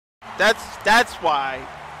That's why.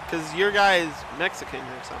 Because your guy is Mexican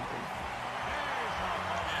or something.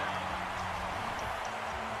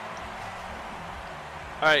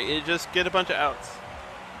 Alright, you just get a bunch of outs.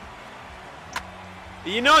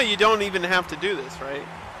 You know you don't even have to do this, right?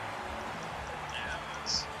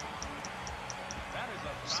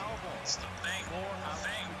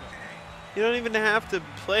 You don't even have to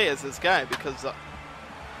play as this guy because it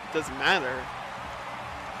doesn't matter.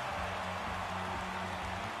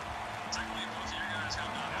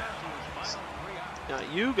 Now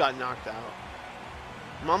you got knocked out.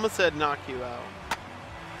 Mama said knock you out.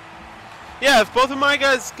 Yeah, if both of my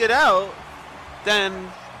guys get out, then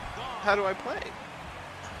how do I play?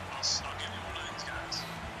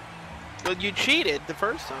 But you cheated the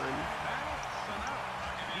first time.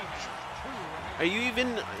 Are you even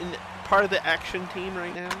in part of the action team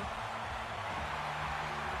right now?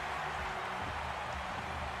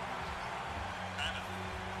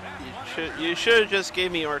 You should have just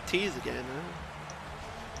gave me Ortiz again, huh?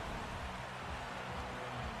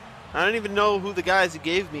 I don't even know who the guys who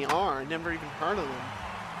gave me are. I never even heard of them.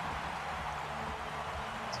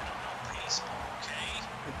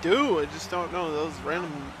 I do. I just don't know those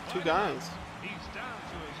random two guys. He's down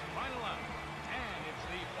to his final out, and it's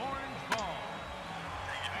the orange ball.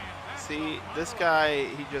 See, this guy,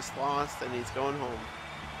 he just lost and he's going home.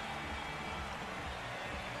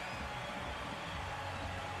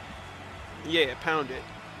 Yeah, pound it.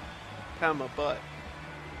 Pound my butt.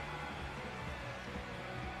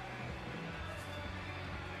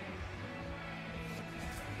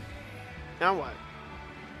 Now what?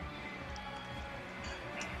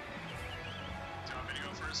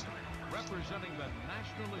 Representing the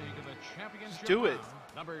National League of the Championship. Do it.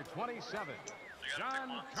 Number 27,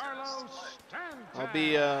 Giancarlo Stanton. I'll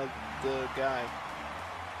be the guy.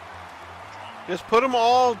 Just put them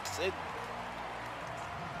all.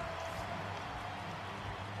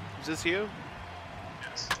 Is this you?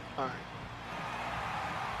 Yes. All right.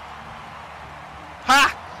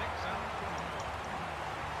 Ha!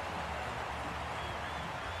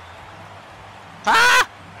 Ah!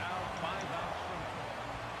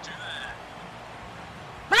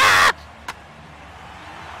 Ah!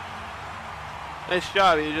 Nice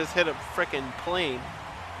job, you just hit a frickin' plane.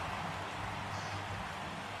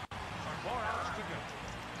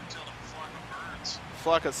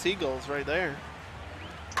 Flock of seagulls right there.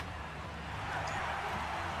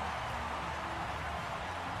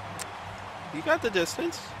 You got the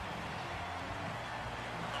distance.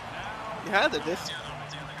 You had the distance.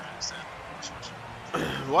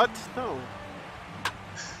 What? No.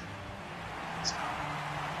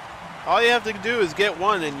 All you have to do is get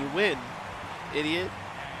one and you win, idiot.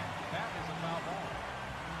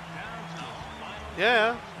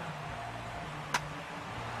 Yeah.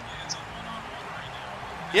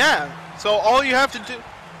 Yeah. So all you have to do.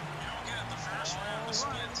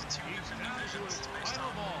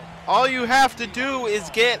 All you have to do is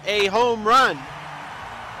get a home run.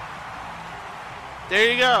 There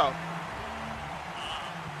you go.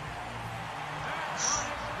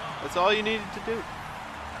 That's all you needed to do.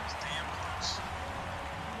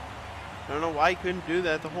 I don't know why you couldn't do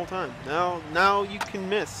that the whole time. Now you can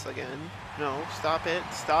miss again. No, stop it.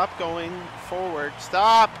 Stop going forward.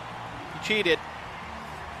 Stop. You cheated.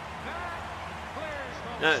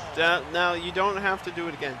 Now you don't have to do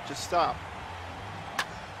it again. Just stop.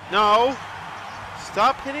 No.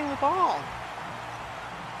 Stop hitting the ball.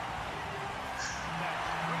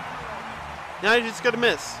 Now you just gotta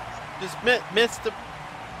miss. Just miss the.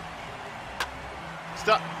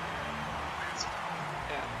 Stop.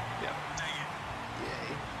 Yeah. Yay.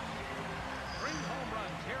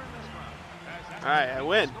 All right, I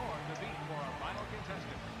win.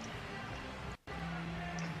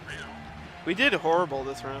 We did horrible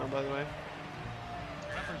this round, by the way.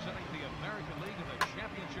 Representing the American League of the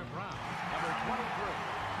Championship round, number 23,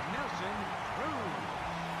 Nelson Cruz.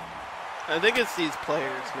 I think it's these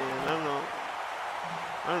players, man.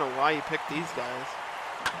 I don't know why you picked these guys.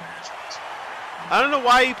 I don't know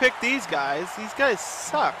why you picked these guys. These guys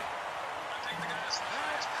suck.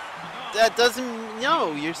 That doesn't.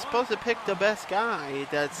 No, you're supposed to pick the best guy.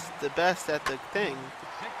 That's the best at the thing.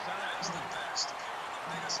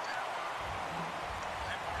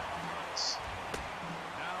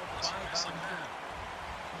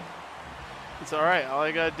 It's alright, all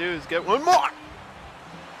I gotta do is get one more!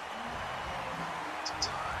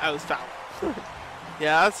 That was foul.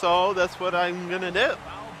 Yeah, so that's what I'm gonna do.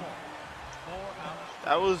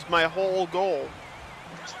 That was my whole goal.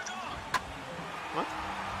 What?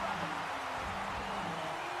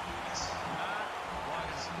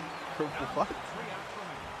 What?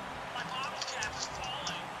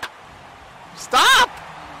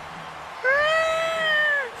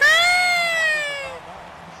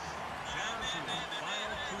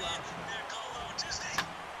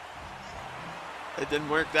 didn't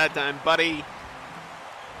work that time, buddy.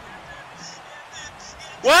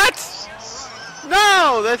 What?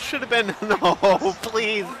 No, that should have been no,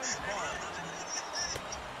 please.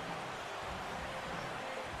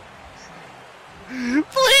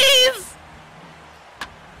 Please.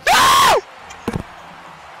 No!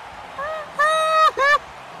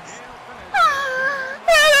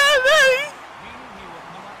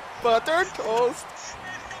 Butter toast.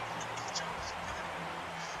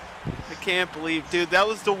 I can't believe, dude, that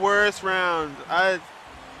was the worst round. That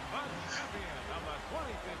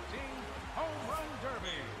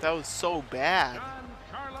was so bad.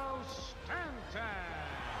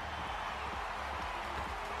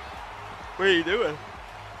 What are you doing?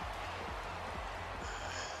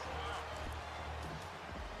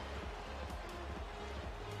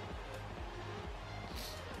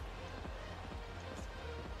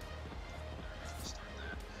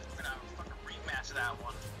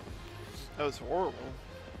 That was horrible.